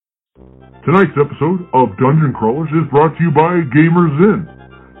Tonight's episode of Dungeon Crawlers is brought to you by Gamers Inn,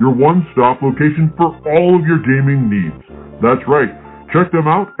 your one-stop location for all of your gaming needs. That's right. Check them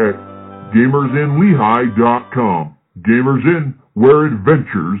out at gamersinlehigh.com. Gamers Inn, where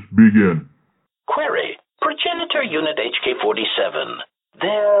adventures begin. Query, Progenitor Unit HK-47.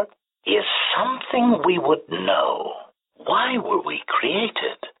 There is something we would know. Why were we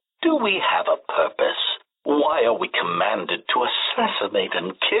created? Do we have a purpose? Why are we commanded to assassinate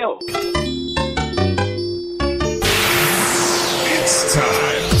and kill? It's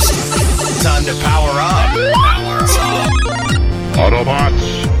time. Time to power up.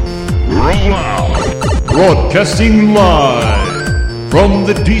 Autobots, roll out. Broadcasting live from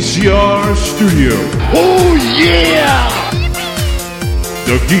the DCR studio. Oh, yeah!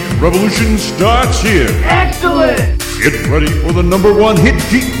 The Geek Revolution starts here. Excellent! Get ready for the #1 hit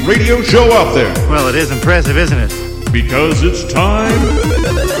geek radio show out there. Well, it is impressive, isn't it? Because it's time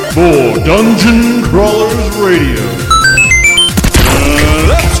for Dungeon Crawlers Radio.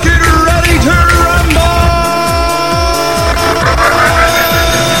 Let's get ready to rumble!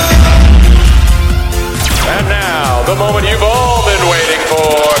 And now, the moment you've all been waiting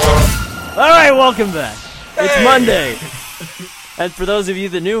for. All right, welcome back. It's Monday. And for those of you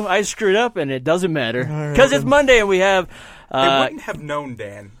that knew, I screwed up, and it doesn't matter. Because it's Monday, and we have... They wouldn't have known,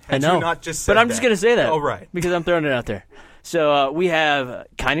 Dan. I know. You not just said but I'm just going to say that. Oh, right. Because I'm throwing it out there. So we have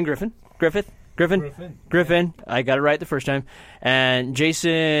Kynan Griffin. I got it right the first time. And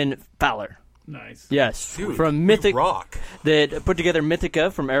Jason Fowler. Nice. Yes. Dude, from Mythic. rock. That put together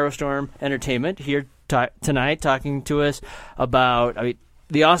Mythica from Aerostorm Entertainment here tonight, talking to us about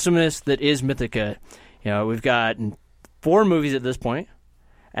the awesomeness that is Mythica. You know, we've got 4 movies at this point,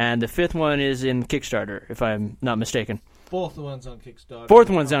 and the 5th one is in Kickstarter, if I'm not mistaken. 4th one's on Kickstarter. 4th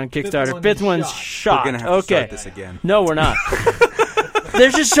one's on Kickstarter. 5th one's shot. We're going to have to start this again. No, we're not.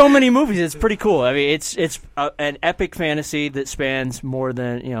 There's just so many movies. It's pretty cool. I mean, it's an epic fantasy that spans more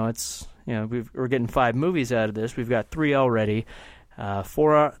than, we're getting 5 movies out of this. We've got 3 already. The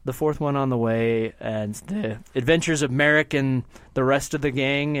 4th one on the way, and the adventures of Merrick and the rest of the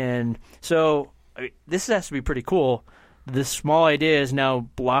gang. And so this has to be pretty cool. This small idea has now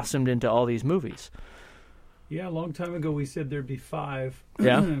blossomed into all these movies. Yeah, a long time ago we said there'd be 5.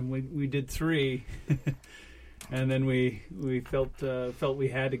 Yeah. we did 3. And then we felt we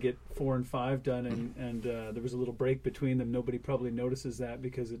had to get 4 and 5 done, and there was a little break between them. Nobody probably notices that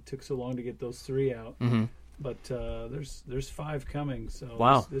because it took so long to get those 3 out. Mm-hmm. But there's 5 coming, so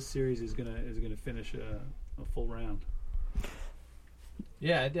wow. This series is gonna finish a full round.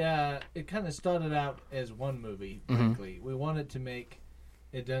 Yeah, it kind of started out as one movie, frankly. We wanted to make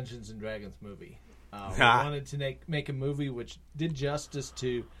a Dungeons & Dragons movie. We wanted to make a movie which did justice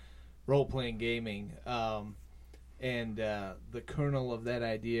to role-playing gaming. And the kernel of that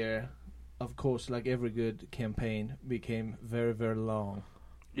idea, of course, like every good campaign, became very, very long.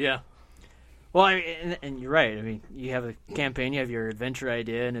 Yeah. Well, and you're right. I mean, you have a campaign, you have your adventure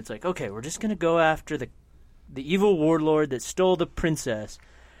idea, and it's like, okay, we're just going to go after the evil warlord that stole the princess.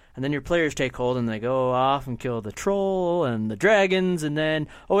 And then your players take hold and they go off and kill the troll and the dragons, and then,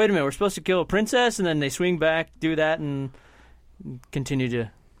 oh, wait a minute, we're supposed to kill a princess, and then they swing back, do that, and continue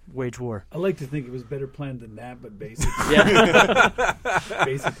to wage war. I like to think it was better planned than that, but basically,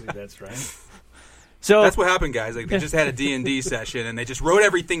 basically that's right. So that's what happened, guys. Like, they just had a D&D session, and they just wrote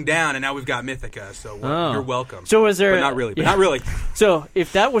everything down, and now we've got Mythica, so you're welcome. So was there... But not really. So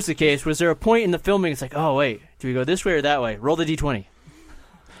if that was the case, was there a point in the filming, it's like, oh, wait, do we go this way or that way? Roll the D20.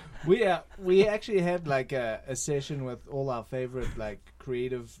 We actually had like a session with all our favorite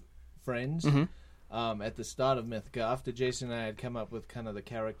creative friends at the start of Mythica. After Jason and I had come up with kind of the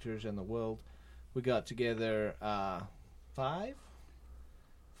characters and the world, we got together 5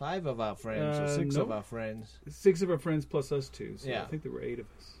 of our friends or 6 of our friends. 6 of our friends plus us 2. So yeah. I think there were 8 of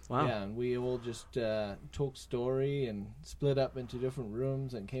us. Wow. Yeah, and we all just talked story and split up into different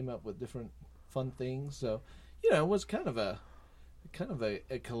rooms and came up with different fun things. So it was kind of a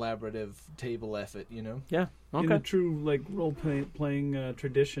collaborative table effort, Yeah. Okay. In the true role playing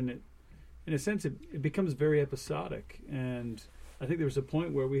tradition, in a sense, it becomes very episodic, and I think there was a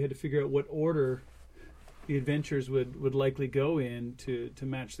point where we had to figure out what order the adventures would likely go in to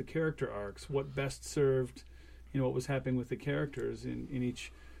match the character arcs, what best served, what was happening with the characters in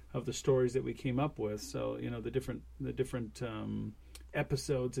each of the stories that we came up with. So the different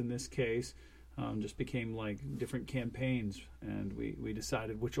episodes in this case. Just became like different campaigns, and we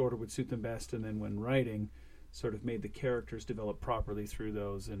decided which order would suit them best, and then when writing, sort of made the characters develop properly through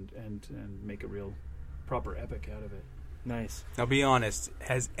those and make a real proper epic out of it. Nice. Now be honest,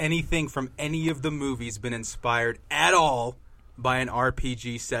 has anything from any of the movies been inspired at all by an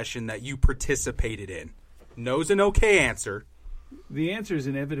RPG session that you participated in? No's an okay answer. The answer is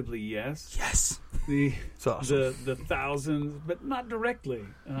inevitably yes. Yes. It's awesome. The thousands, but not directly.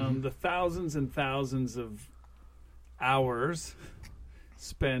 The thousands and thousands of hours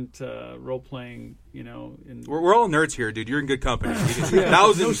spent role-playing, We're all nerds here, dude. You're in good company.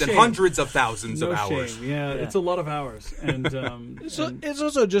 Thousands and hundreds of thousands of hours. Shame. Yeah, it's a lot of hours. And it's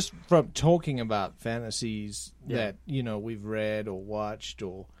also just from talking about fantasies that, we've read or watched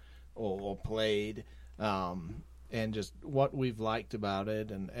or played, and just what we've liked about it.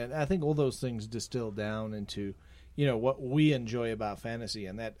 And I think all those things distill down into, what we enjoy about fantasy,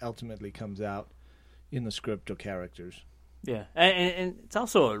 and that ultimately comes out in the script or characters. Yeah, and it's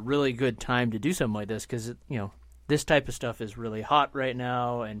also a really good time to do something like this because, this type of stuff is really hot right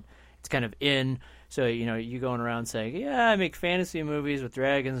now and it's kind of in. So, you going around saying, yeah, I make fantasy movies with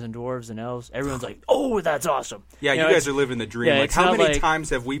dragons and dwarves and elves. Everyone's like, oh, that's awesome. Yeah, you guys are living the dream. Like, how many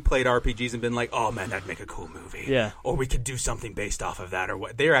times have we played RPGs and been like, oh, man, that'd make a cool movie. Yeah. Or we could do something based off of that or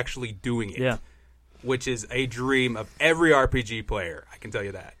what. They're actually doing it. Yeah. Which is a dream of every RPG player. I can tell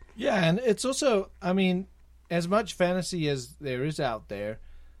you that. Yeah, and it's also, as much fantasy as there is out there,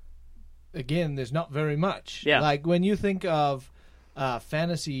 again, there's not very much. Yeah. Like, when you think of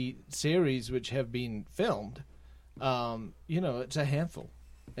fantasy series which have been filmed, it's a handful.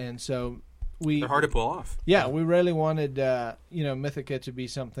 And so they're hard to pull off. Yeah, we really wanted, Mythica to be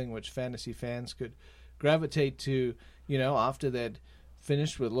something which fantasy fans could gravitate to, after they'd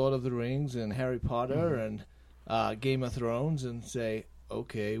finished with Lord of the Rings and Harry Potter and Game of Thrones and say,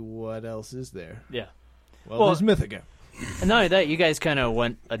 okay, what else is there? Yeah. Well, there's Mythica. And not only that, you guys kind of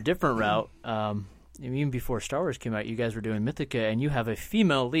went a different route. Even before Star Wars came out, you guys were doing Mythica, and you have a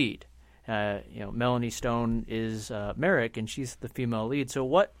female lead. Melanie Stone is Merrick, and she's the female lead. So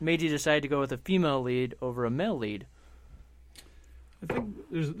what made you decide to go with a female lead over a male lead? I think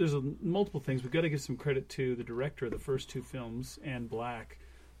there's multiple things. We've got to give some credit to the director of the first two films, Anne Black.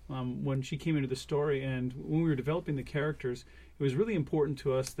 When she came into the story and when we were developing the characters, it was really important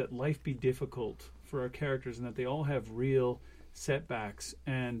to us that life be difficult for our characters and that they all have real setbacks.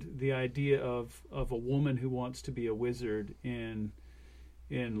 And the idea of a woman who wants to be a wizard in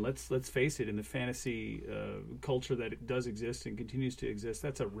let's face it, in the fantasy culture that it does exist and continues to exist,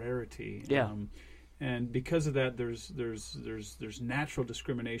 that's a rarity. Yeah. And because of that, there's natural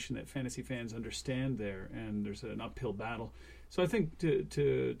discrimination that fantasy fans understand there, and there's an uphill battle. So I think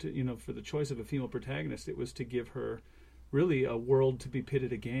to for the choice of a female protagonist, it was to give her really a world to be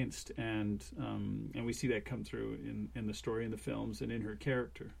pitted against, and we see that come through in the story, in the films, and in her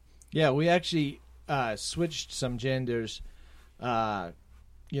character. Yeah, we actually switched some genders,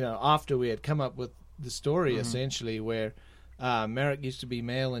 after we had come up with the story, essentially, where Merrick used to be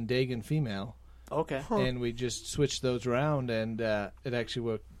male and Dagon female. Okay. And we just switched those around, and it actually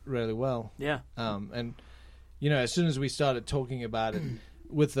worked really well. Yeah. And as soon as we started talking about it,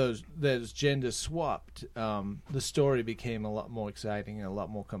 with those genders swapped, the story became a lot more exciting and a lot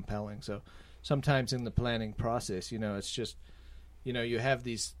more compelling. So sometimes in the planning process, it's just, you have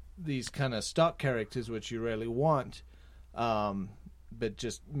these kind of stock characters which you really want, but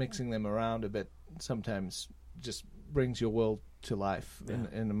just mixing them around a bit sometimes just brings your world to life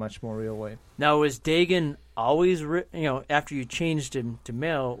in a much more real way. Now, was Dagon always, after you changed him to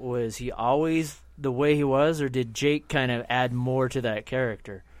male, was he always the way he was, or did Jake kind of add more to that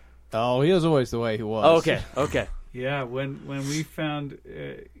character? Oh, he was always the way he was. Okay. Yeah, when we found,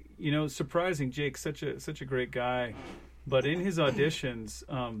 surprising, Jake's such a great guy, but in his auditions,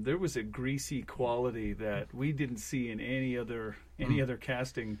 there was a greasy quality that we didn't see in any other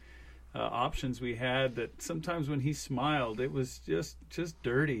casting options we had. That sometimes when he smiled, it was just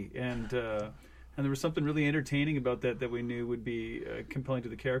dirty, and there was something really entertaining about that we knew would be compelling to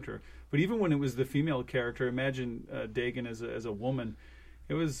the character. But even when it was the female character, imagine Dagon as a woman.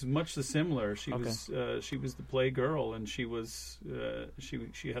 It was much the similar. She was the play girl, and she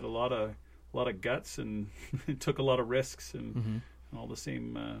had a lot of guts and took a lot of risks and all the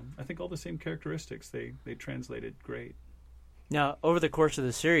same. I think all the same characteristics they translated great. Now, over the course of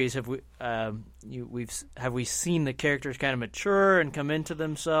the series, have we seen the characters kind of mature and come into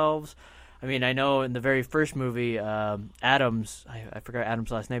themselves? I mean, I know in the very first movie, Adams, I forgot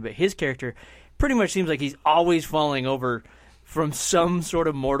Adams' last name, but his character pretty much seems like he's always falling over from some sort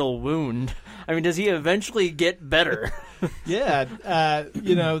of mortal wound. I mean, does he eventually get better? Yeah,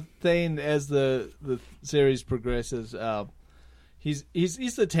 Thane, as the series progresses, he's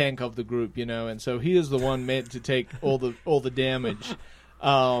the tank of the group, and so he is the one meant to take all the damage.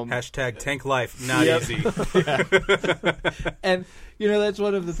 Hashtag tank life, not easy. And that's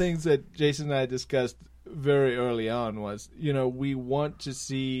one of the things that Jason and I discussed very early on was, we want to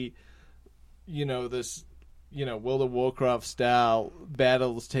see, this, World of Warcraft style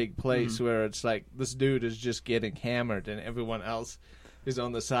battles take place where it's like this dude is just getting hammered and everyone else is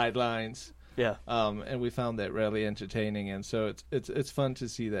on the sidelines. Yeah. And we found that really entertaining, and so it's fun to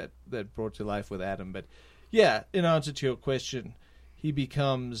see that brought to life with Adam. But yeah, in answer to your question, he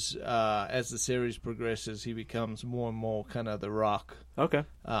becomes as the series progresses, he becomes more and more kind of the rock. Okay.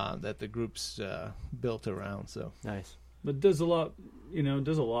 That the group's built around. So nice. But does a lot,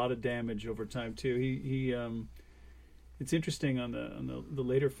 does a lot of damage over time too. He it's interesting on the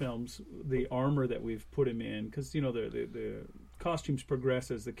later films, the armor that we've put him in, because the costumes progress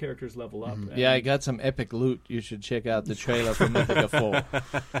as the characters level up. Mm-hmm. Yeah, I got some epic loot. You should check out the trailer for Mythica 4.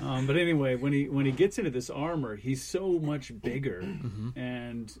 But anyway, when he gets into this armor, he's so much bigger,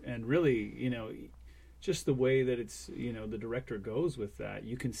 and really, just the way that it's, the director goes with that,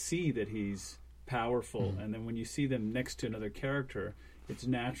 you can see that he's powerful, and then when you see them next to another character, it's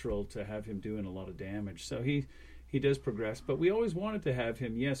natural to have him doing a lot of damage. So he does progress, but we always wanted to have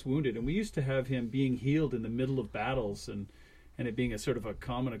him, wounded, and we used to have him being healed in the middle of battles, and it being a sort of a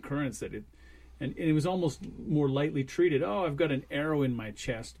common occurrence that it was almost more lightly treated. Oh, I've got an arrow in my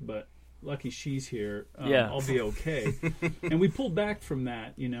chest, but lucky she's here. I'll be okay. And we pulled back from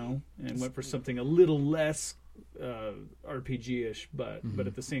that, and went for something a little less RPG-ish, but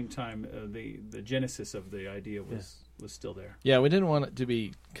at the same time, the genesis of the idea was still there. Yeah, we didn't want it to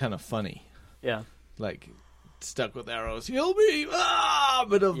be kind of funny. Yeah, like stuck with arrows, heal me,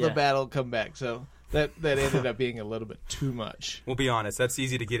 but of the battle, come back. So that ended up being a little bit too much. We'll be honest, that's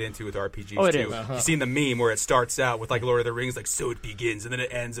easy to get into with RPGs it too. is. You've seen the meme where it starts out with like Lord of the Rings, like so it begins, and then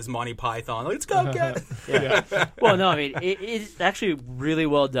it ends as Monty Python. Let's go get it. Yeah. Well, no, I mean it's actually really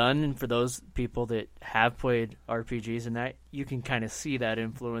well done, and for those people that have played RPGs and that, you can kind of see that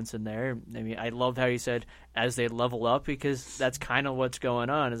influence in there. I mean, I loved how you said as they level up, because that's kind of what's going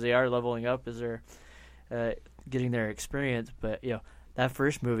on as they are leveling up, as they're getting their experience. But that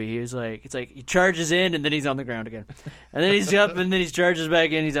first movie, it's like he charges in and then he's on the ground again, and then he's up and then he charges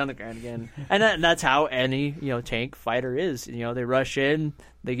back in, he's on the ground again, and that's how any tank fighter is. They rush in,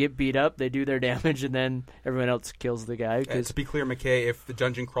 they get beat up, they do their damage, and then everyone else kills the guy. To be clear, McKay, if the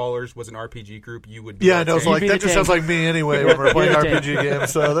Dungeon Crawlers was an RPG group, you would be. Yeah, I know. So that just sounds like me anyway when we're playing RPG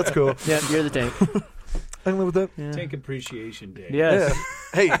games. So that's cool. Yeah, you're the tank. I can live with that. Yeah. Tank Appreciation Day. Yes. Yeah.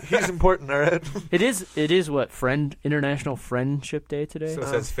 Hey, he's important, all right? It is what, International Friendship Day today? So it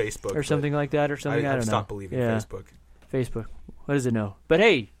says Facebook. Or something like that, or something, I don't know. I've stopped believing Facebook. Facebook. What does it know? But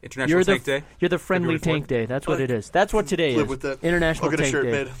hey, International Tank Day? You're the Friendly Tank Day. That's what it is. That's what today live is. With that. International I'll get Tank a shirt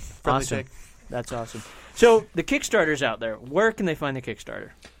Day. made. Friendly Awesome. Tank. That's awesome. So the Kickstarter's out there. Where can they find the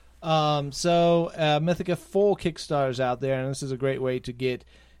Kickstarter? Mythica 4 Kickstarter's out there, and this is a great way to get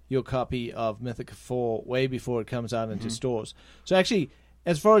your copy of Mythica 4 way before it comes out into stores. So actually,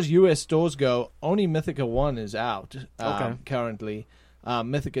 as far as U.S. stores go, only Mythica 1 is out currently.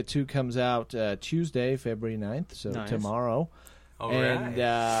 Mythica 2 comes out Tuesday, February 9th, so tomorrow. All and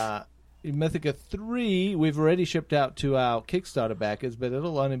right. Mythica 3, we've already shipped out to our Kickstarter backers, but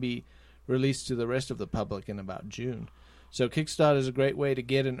it'll only be released to the rest of the public in about June. So Kickstarter is a great way to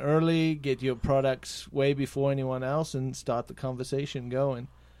get in early, get your products way before anyone else, and start the conversation going.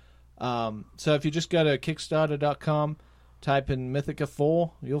 So if you just go to Kickstarter.com, type in Mythica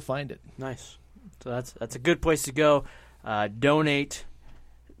 4, you'll find it. Nice. So that's a good place to go. Donate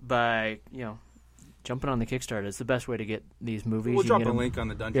by jumping on the Kickstarter. It's the best way to get these movies. We'll drop a link on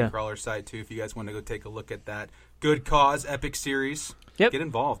the Dungeon Crawler site too if you guys want to go take a look at that good cause epic series. Yep. Get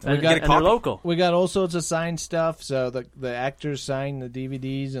involved. And they're local. We got all sorts of signed stuff. So the actors sign the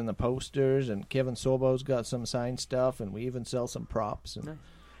DVDs and the posters, and Kevin Sorbo's got some signed stuff, and we even sell some props. And nice.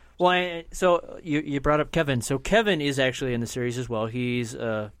 Well, so you brought up Kevin. So Kevin is actually in the series as well. He's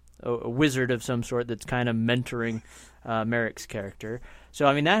a wizard of some sort that's kind of mentoring Merrick's character. So,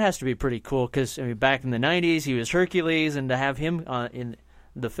 I mean, that has to be pretty cool because, back in the 90s, he was Hercules, and to have him in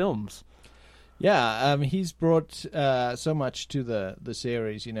the films. Yeah, he's brought so much to the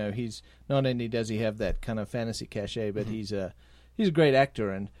series. He's not only does he have that kind of fantasy cachet, but he's a great actor,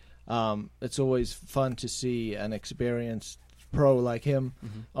 and it's always fun to see an experienced pro like him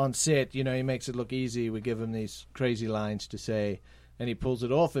on set. He makes it look easy. We give him these crazy lines to say, and he pulls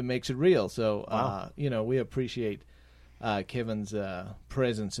it off and makes it real. So, we appreciate Kevin's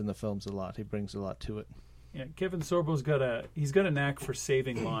presence in the films a lot. He brings a lot to it. Yeah, Kevin Sorbo's got a knack for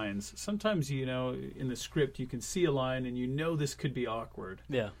saving lines. Sometimes, in the script you can see a line and this could be awkward.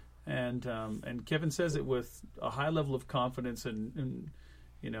 Yeah. And Kevin says it with a high level of confidence and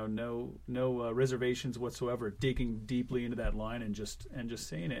no reservations whatsoever, digging deeply into that line and just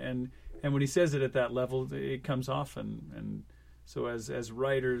saying it. And when he says it at that level, it comes off. And so as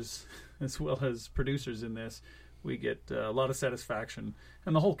writers as well as producers in this, we get a lot of satisfaction.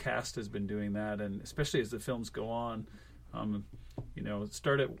 And the whole cast has been doing that, and especially as the films go on.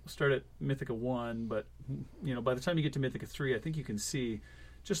 Start at Mythica 1, but by the time you get to Mythica 3, I think you can see,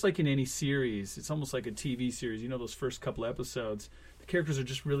 just like in any series, it's almost like a TV series. Those first couple episodes, the characters are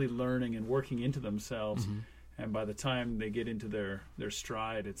just really learning and working into themselves, and by the time they get into their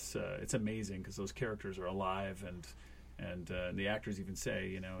stride, it's amazing because those characters are alive, and the actors even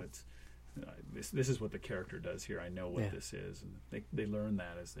say, it's this is what the character does here. I know what this is, and they learn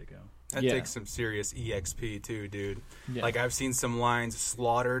that as they go. That takes some serious EXP too, dude. Yeah. Like, I've seen some lines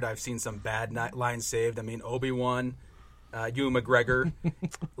slaughtered. I've seen some bad lines saved. I mean, Obi-Wan, Ewan McGregor,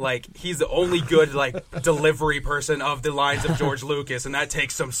 like, he's the only good delivery person of the lines of George Lucas, and that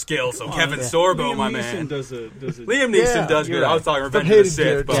takes some skill. So Kevin Sorbo, my man, does a Liam Neeson does good. I was talking Revenge of the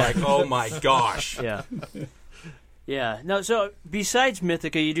Sith, but oh my gosh, yeah. Yeah. No. So besides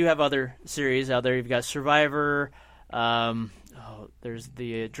Mythica, you do have other series out there. You've got Survivor. There's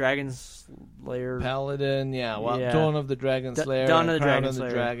the Dragon Slayer, Paladin. Dawn of the Dragon Slayer. Dawn of the Crown Dragon of the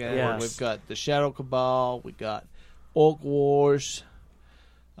Slayer. Dragon. Yes. We've got the Shadow Cabal. We got Orc Wars.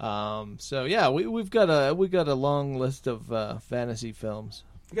 We've got a long list of fantasy films.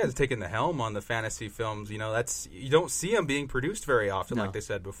 You guys are taking the helm on the fantasy films. You don't see them being produced very often, like they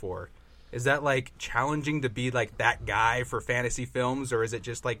said before. Is that challenging to be that guy for fantasy films, or is it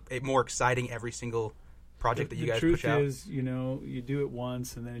just more exciting every single project that you guys push out? The truth is, you do it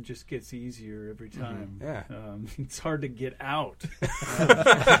once and then it just gets easier every time. Yeah, it's hard to get out.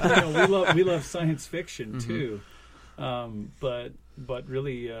 We love science fiction too, but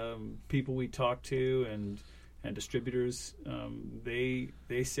really, people we talk to and distributors, they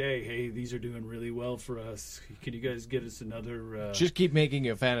say, hey, these are doing really well for us. Can you guys get us another? Just keep making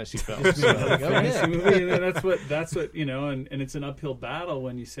your fantasy films. Fantasy movie. And that's what and it's an uphill battle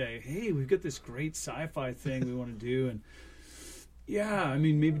when you say, hey, we've got this great sci-fi thing we want to do, and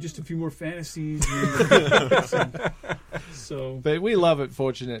maybe just a few more fantasies. But we love it.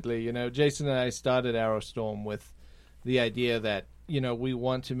 Fortunately, Jason and I started Arrowstorm with the idea that we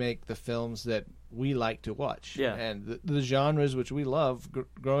want to make the films that we like to watch, and the genres which we love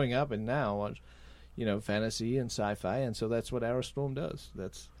growing up and now are, fantasy and sci-fi, and so that's what Arrowstorm does.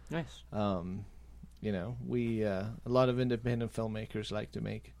 That's nice. We a lot of independent filmmakers like to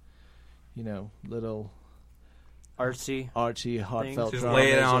make, little artsy, heartfelt just dramas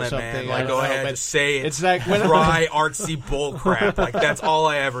lay it on or it, something. man. Go ahead, just say it. It's like dry, artsy bull crap. That's all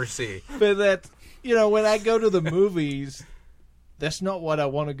I ever see. But that, when I go to the movies, that's not what I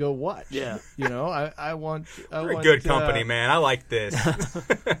want to go watch. Yeah. I want good company, man. I like this.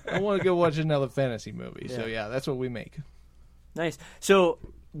 I want to go watch another fantasy movie. Yeah. So that's what we make. Nice. So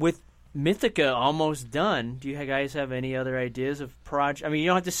with Mythica almost done, do you guys have any other ideas of project? I mean, you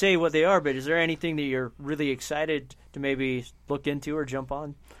don't have to say what they are, but is there anything that you're really excited to maybe look into or jump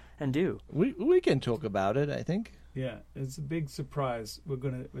on and do? We can talk about it, I think. Yeah, it's a big surprise. We're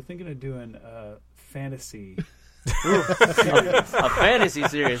thinking of doing a fantasy. A fantasy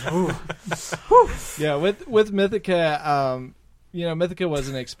series. Yeah, with Mythica, Mythica was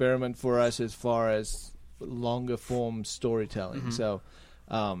an experiment for us as far as longer form storytelling. So,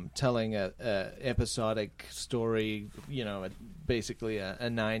 telling a episodic story, basically a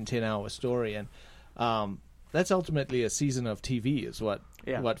 9-10 hour story, and that's ultimately a season of TV. Is what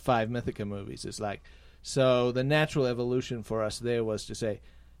 5 Mythica movies is like. So the natural evolution for us there was to say,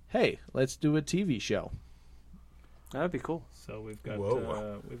 hey, let's do a TV show. That would be cool. So we've got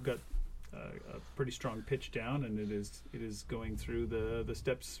a pretty strong pitch down, and it is going through the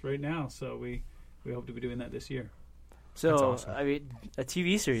steps right now. So we hope to be doing that this year. So awesome. I mean, a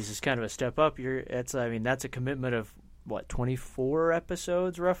TV series is kind of a step up. That's a commitment of what, 24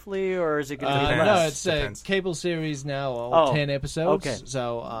 episodes roughly, or is it going to be less? No, it's a cable series now, all 10 episodes. Okay.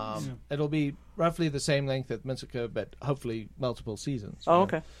 So it'll be roughly the same length as Mythica, but hopefully multiple seasons. Oh,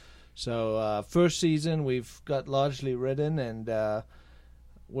 okay. So first season we've got largely written, and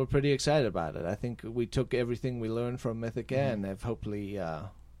we're pretty excited about it. I think we took everything we learned from Mythica and have hopefully,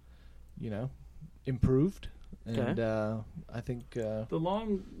 improved. And I think the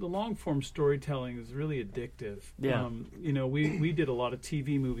long form storytelling is really addictive. Yeah. We did a lot of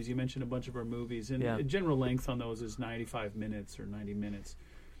TV movies. You mentioned a bunch of our movies, and the general length on those is 95 minutes or 90 minutes.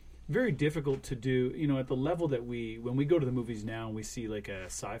 Very difficult to do, at the level that when we go to the movies now and we see like a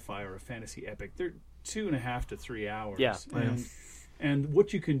sci-fi or a fantasy epic, they're 2.5 to 3 hours. Yeah. And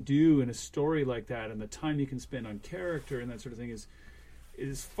what you can do in a story like that, and the time you can spend on character and that sort of thing is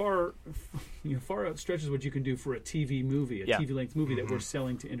is far outstretches what you can do for a TV movie, TV length movie that we're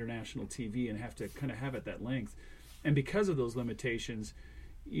selling to international TV and have to kind of have at that length. And because of those limitations,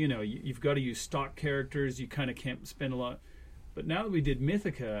 you've got to use stock characters. You kind of can't spend a lot. But now that we did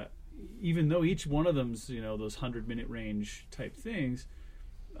Mythica, even though each one of them's those 100-minute range type things,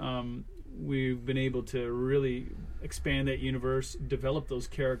 we've been able to really expand that universe, develop those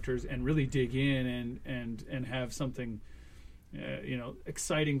characters, and really dig in and have something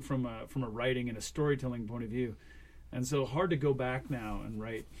exciting from a writing and a storytelling point of view. And so hard to go back now and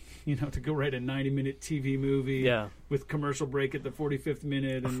write, to go write a 90-minute TV movie with commercial break at the 45th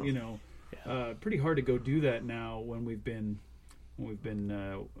minute, and pretty hard to go do that now when we've been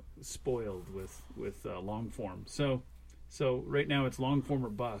spoiled with long form. So right now it's long form or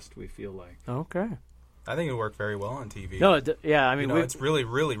bust. We feel like. Okay. I think it worked very well on TV. No, I mean, it's really,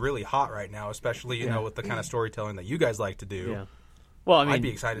 really, really hot right now, especially with the kind of storytelling that you guys like to do. Yeah. Well, I mean, I'd be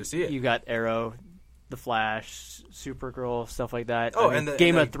excited to see it. You got Arrow, The Flash, Supergirl, stuff like that. Oh, and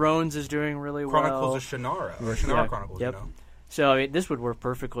Game of Thrones is doing really well. Chronicles of Shannara, or Shannara Chronicles. Yep. So I mean, this would work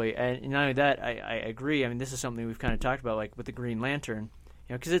perfectly. And not only that, I agree. I mean, this is something we've kind of talked about, like with the Green Lantern,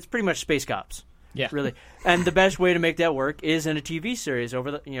 because it's pretty much space cops. Yeah, really. And the best way to make that work is in a TV series.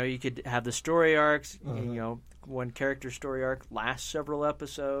 You could have the story arcs. One character story arc lasts several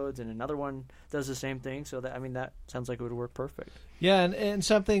episodes, and another one does the same thing. So that sounds like it would work perfect. Yeah, and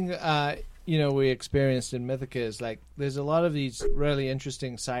something we experienced in Mythica is like there's a lot of these really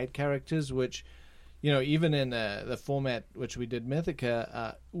interesting side characters, which even in the format which we did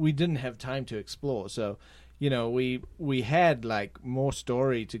Mythica, we didn't have time to explore. So we had like more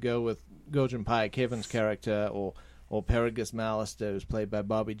story to go with Gojin Pai, Kevin's character, or Perigus Malister, who's played by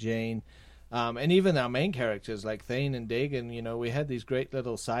Bobby Jane. And even our main characters like Thane and Dagon, we had these great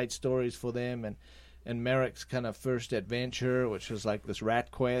little side stories for them, and Merrick's kind of first adventure, which was like this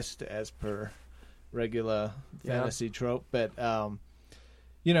rat quest as per regular fantasy trope. But and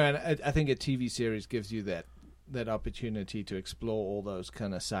I think a TV series gives you that opportunity to explore all those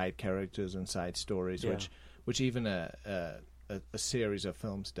kind of side characters and side stories, which even a series of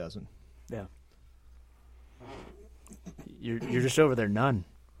films doesn't. Yeah. You're just over there, none.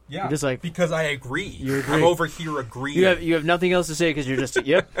 Yeah, you're just like, because I agree. You agree. I'm over here agreeing. You have nothing else to say because you're just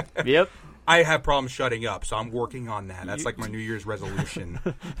yep. I have problems shutting up, so I'm working on that. That's like my New Year's resolution.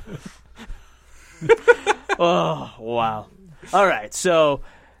 Oh wow! All right, so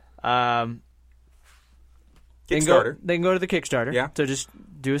Kickstarter. They can go to the Kickstarter. Yeah. So just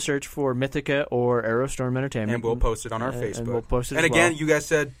do a search for Mythica or Aerostorm Entertainment, and we'll post it on our Facebook. And we'll post it. And again, you guys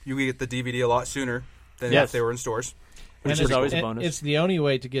said you could get the DVD a lot sooner than if they were in stores. Which is always a bonus. It's the only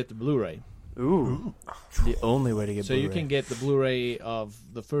way to get the Blu-ray. Ooh. The only way to get Blu-ray. So you can get the Blu-ray of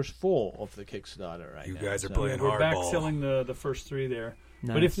the first 4 of the Kickstarter right now. You guys are playing hardball. We're back selling the first 3 there.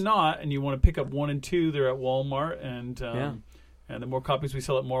 Nice. But if not, and you want to pick up 1 and 2, they're at Walmart. And the more copies we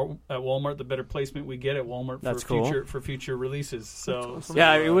sell at Walmart, the better placement we get at Walmart for future releases. So awesome.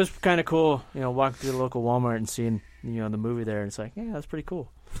 Yeah, it was kind of cool, walking through the local Walmart and seeing the movie there. And it's like, yeah, that's pretty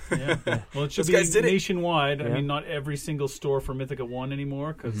cool. Yeah. Well, it should be nationwide. I mean, not every single store for Mythica 1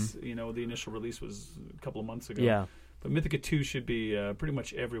 anymore because, the initial release was a couple of months ago. Yeah. But Mythica 2 should be pretty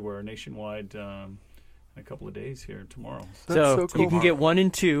much everywhere nationwide in a couple of days here tomorrow. So cool. You can get 1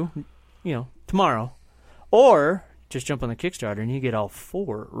 and 2, tomorrow. Or just jump on the Kickstarter and you get all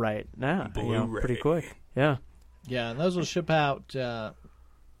 4 right now. Pretty quick. Yeah. Yeah, and those will ship out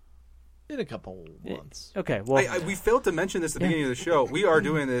in a couple months. Okay, well... we failed to mention this at the beginning of the show. We are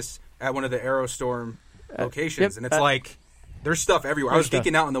doing this at one of the Aerostorm locations, and it's like, there's stuff everywhere. I was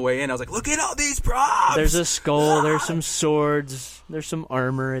geeking out on the way in. I was like, look at all these props! There's a skull, there's some swords, there's some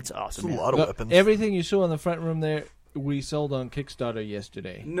armor. It's awesome. There's a lot of weapons. Everything you saw in the front room there, we sold on Kickstarter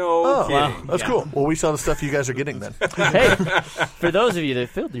yesterday. No kidding. Wow. That's cool. Well, we saw the stuff you guys are getting then. Hey, for those of you that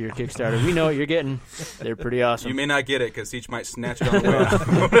filled your Kickstarter, we know what you're getting. They're pretty awesome. You may not get it because each might snatch it on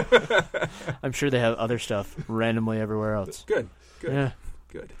the way. I'm sure they have other stuff randomly everywhere else. Good. Yeah.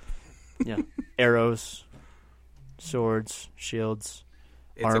 Good. Yeah. Arrows, swords, shields,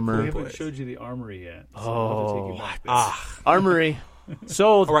 armor. We haven't showed you the armory yet. So I'll have to take you back armory.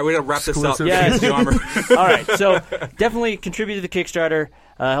 Sold. All right, we got to wrap this up. Yes. All right, so definitely contribute to the Kickstarter.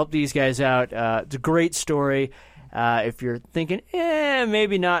 Help these guys out. It's a great story. If you're thinking,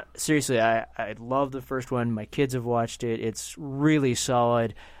 maybe not. Seriously, I love the first one. My kids have watched it. It's really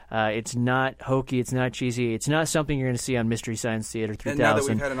solid. It's not hokey. It's not cheesy. It's not something you're going to see on Mystery Science Theater 3000. And now that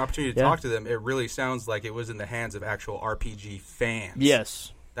we've had an opportunity to talk to them, it really sounds like it was in the hands of actual RPG fans.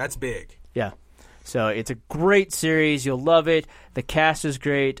 Yes. That's big. Yeah. So it's a great series. You'll love it. The cast is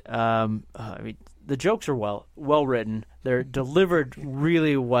great. the jokes are well written. They're delivered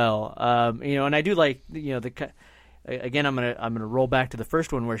really well. And I do like again. I'm gonna roll back to the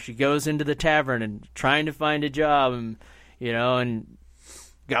first one where she goes into the tavern and trying to find a job, and and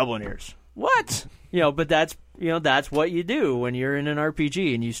goblin ears. What? But that's what you do when you're in an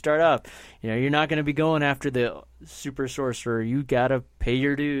RPG and you start up. You're not going to be going after the super sorcerer. You got to pay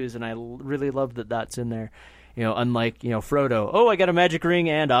your dues, and I really love that that's in there. Unlike, Frodo. Oh, I got a magic ring,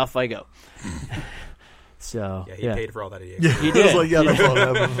 and off I go. So he paid for all that. He did.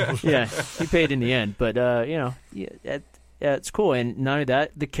 He paid in the end. But, it's cool. And not only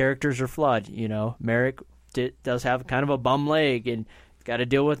that, the characters are flawed. Merrick does have kind of a bum leg, and got to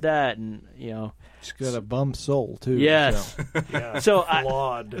deal with that. And, she's got a bum soul, too. Yes. So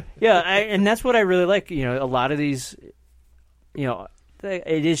flawed. And that's what I really like. A lot of these,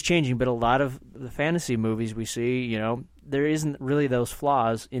 it is changing, but a lot of the fantasy movies we see, there isn't really those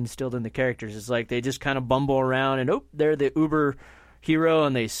flaws instilled in the characters. It's like they just kind of bumble around and, they're the uber hero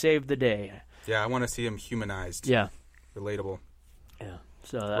and they save the day. Yeah, I want to see him humanized. Yeah. Relatable. Yeah.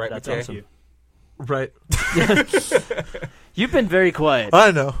 So that's McKay? awesome. Right. You've been very quiet.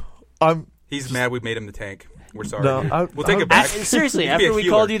 I know. He's mad we made him the tank. We're sorry. No, we'll take it back. Seriously, after we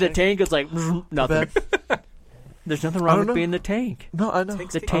called you the tank, it's like, nothing. There's nothing wrong with being the tank. No, I know.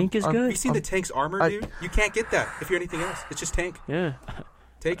 The tank is good. You see the tank's armor, dude? You can't get that if you're anything else. It's just tank. Yeah.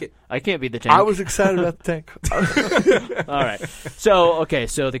 Take it. I can't be the tank. I was excited about the tank. All right. So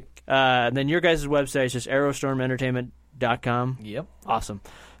then your guys' website is just arrowstormentertainment.com. Yep. Awesome.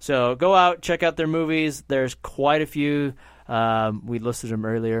 So go out, check out their movies. There's quite a few. We listed them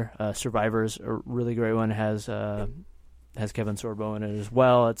earlier. Survivor's a really great one. Has Kevin Sorbo in it as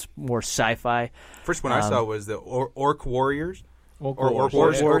well. It's more sci-fi. First one I saw was the Orc Warriors. Orc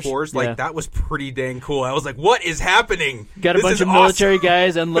Wars. Like, that was pretty dang cool. I was like, what is happening? Got a bunch of military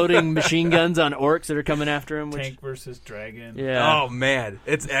guys unloading machine guns on orcs that are coming after him. Tank versus dragon. Yeah. Oh, man.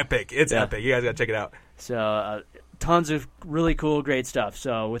 It's epic. It's epic. You guys got to check it out. So, tons of really cool, great stuff.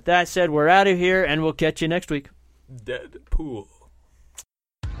 So, with that said, we're out of here, and we'll catch you next week. Deadpool.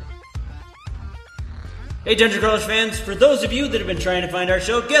 Hey, Dungeon Crawlers fans, for those of you that have been trying to find our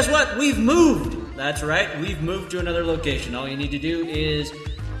show, guess what? We've moved! That's right, we've moved to another location. All you need to do is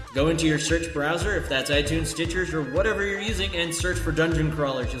go into your search browser, if that's iTunes, Stitchers, or whatever you're using, and search for Dungeon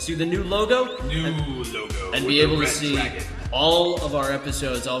Crawlers. You'll see the new logo. And be able to see all of our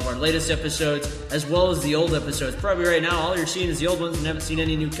episodes, all of our latest episodes, as well as the old episodes. Probably right now, all you're seeing is the old ones and haven't seen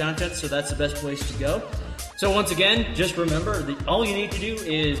any new content, so that's the best place to go. So once again, just remember that all you need to do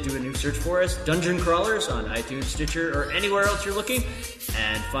is do a new search for us, Dungeon Crawlers, on iTunes, Stitcher, or anywhere else you're looking,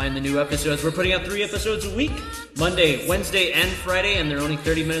 and find the new episodes. We're putting out 3 episodes a week, Monday, Wednesday, and Friday, and they're only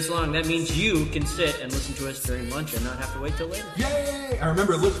 30 minutes long. That means you can sit and listen to us during lunch and not have to wait till later. Yay! And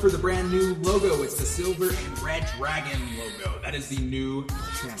remember, look for the brand new logo. It's the silver and red dragon logo. That is the new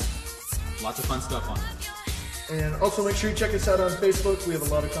channel. Lots of fun stuff on it. And also make sure you check us out on Facebook. We have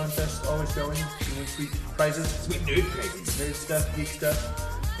a lot of contests always going. Sweet prizes. Sweet nerd prizes. Nerd stuff, geek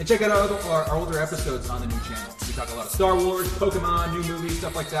stuff. And check out our older episodes on the new channel. We talk a lot of Star Wars, Pokemon, new movies,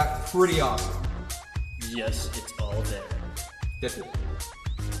 stuff like that. Pretty awesome. Yes, it's all there. That's it.